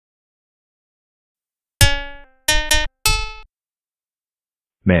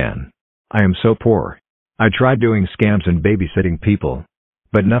Man, I am so poor. I tried doing scams and babysitting people,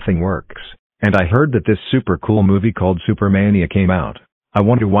 but nothing works. And I heard that this super cool movie called Supermania came out. I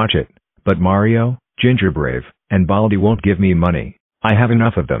want to watch it, but Mario, Gingerbrave, and Baldi won't give me money. I have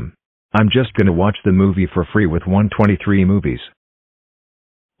enough of them. I'm just gonna watch the movie for free with 123 movies.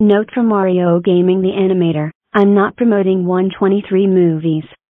 Note from Mario Gaming the Animator, I'm not promoting 123 movies.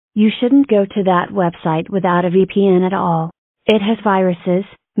 You shouldn't go to that website without a VPN at all. It has viruses,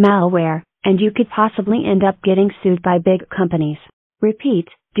 malware, and you could possibly end up getting sued by big companies. Repeat,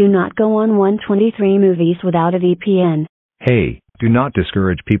 do not go on 123 movies without a VPN. Hey, do not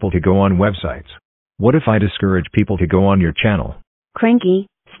discourage people to go on websites. What if I discourage people to go on your channel? Cranky,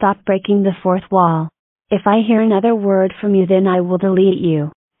 stop breaking the fourth wall. If I hear another word from you, then I will delete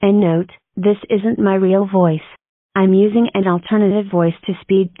you. And note, this isn't my real voice. I'm using an alternative voice to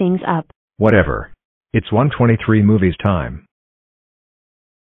speed things up. Whatever. It's 123 movies time.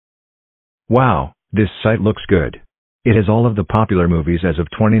 Wow, this site looks good. It has all of the popular movies as of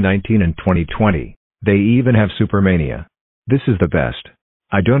 2019 and 2020. They even have Supermania. This is the best.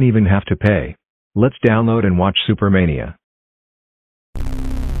 I don't even have to pay. Let's download and watch Supermania.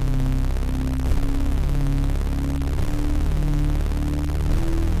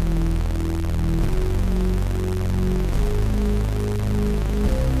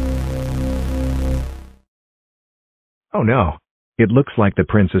 Oh no. It looks like the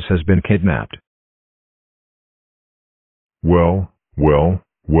princess has been kidnapped. Well,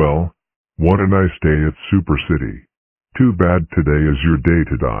 what a nice day at Super City. Too bad today is your day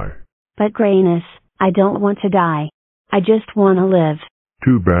to die. But Grayness, I don't want to die. I just want to live.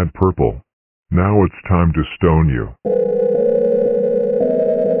 Too bad, Purple. Now it's time to stone you.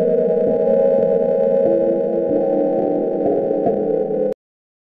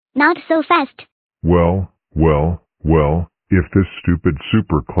 Not so fast. Well, if this stupid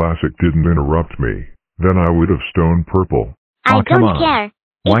super classic didn't interrupt me, then I would have stoned Purple. I Oh, come don't on. care.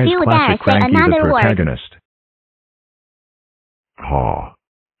 Why If is you dare classic say Cranky the another word. protagonist? Ha.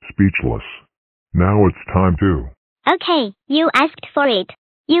 Speechless. Now it's time to. Okay, you asked for it.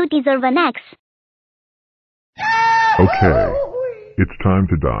 You deserve an X. Okay. It's time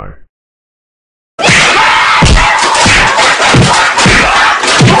to die.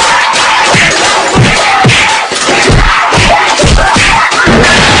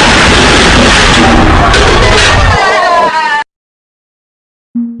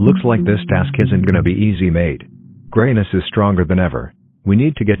 Looks like this task isn't gonna be easy, mate. Grayness is stronger than ever. We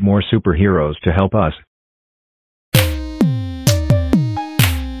need to get more superheroes to help us.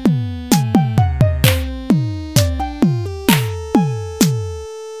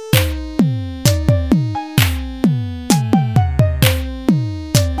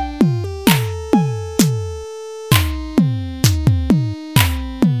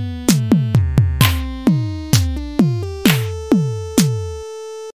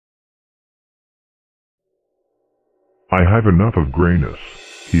 I have enough of Grayness.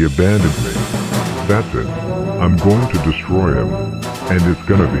 He abandoned me. That's it. I'm going to destroy him. And it's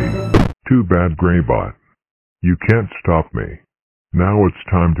gonna be. Too bad, Graybot. You can't stop me. Now it's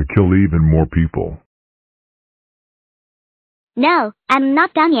time to kill even more people. No, I'm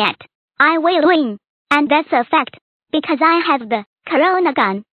not done yet. I will win. And that's a fact. Because I have the Corona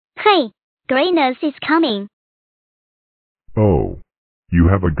gun. Hey, Grayness is coming. Oh. You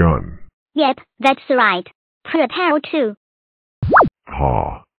have a gun. Yep, that's right. Prepare to.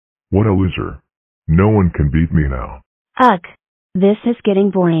 Ha. What a loser. No one can beat me now. Ugh. This is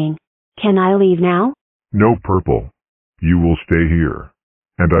getting boring. Can I leave now? No, Purple. You will stay here.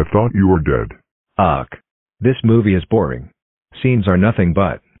 And I thought you were dead. Ugh. This movie is boring. Scenes are nothing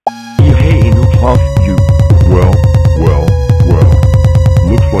but. You. Well.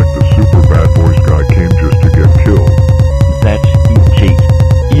 Looks like the super bad voice guy came just to get killed. That's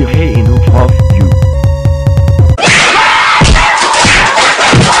it. You hate enough of you.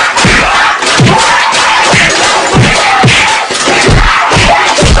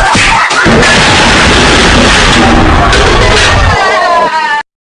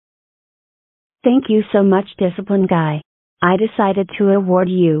 Thank you so much, Discipline Guy. I decided to award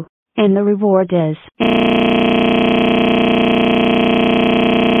you, and the reward is...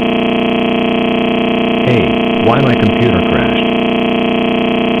 Hey, why my computer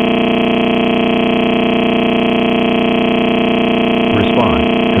crashed? Respond,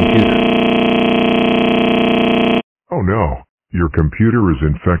 computer. Oh no. Your computer is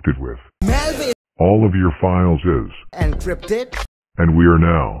infected with malware all of your files is. encrypted, And we are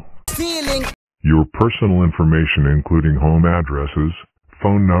now. stealing Your personal information including home addresses,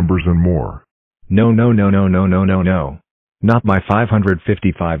 phone numbers and more. No. Not my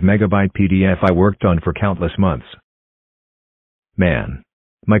 555 megabyte PDF I worked on for countless months. Man.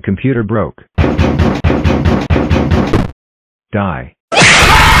 My computer broke. Die.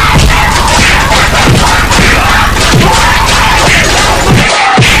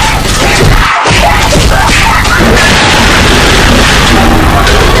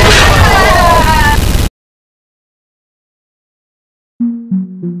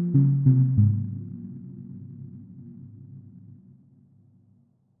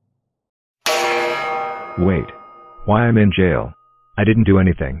 Wait. Why I'm in jail? I didn't do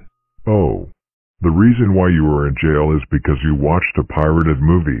anything. Oh. The reason why you are in jail is because you watched a pirated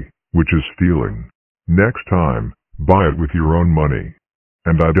movie, which is stealing. Next time, buy it with your own money.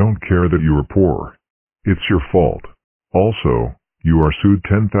 And I don't care that you are poor. It's your fault. Also, you are sued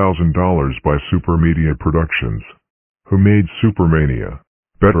 $10,000 by Supermedia Productions, who made Supermania.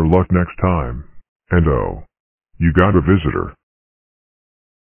 Better luck next time. And oh, you got a visitor.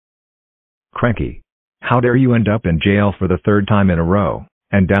 Cranky. How dare you end up in jail for the third time in a row,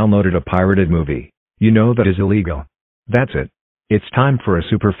 and downloaded a pirated movie? You know that is illegal. That's it. It's time for a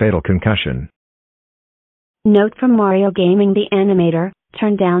super fatal concussion. Note from Mario Gaming the Animator,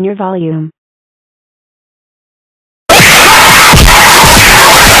 turn down your volume.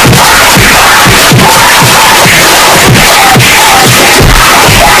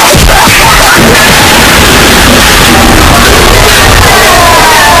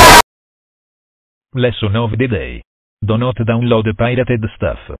 Lesson of the day. Do not download pirated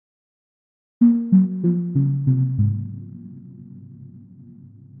stuff.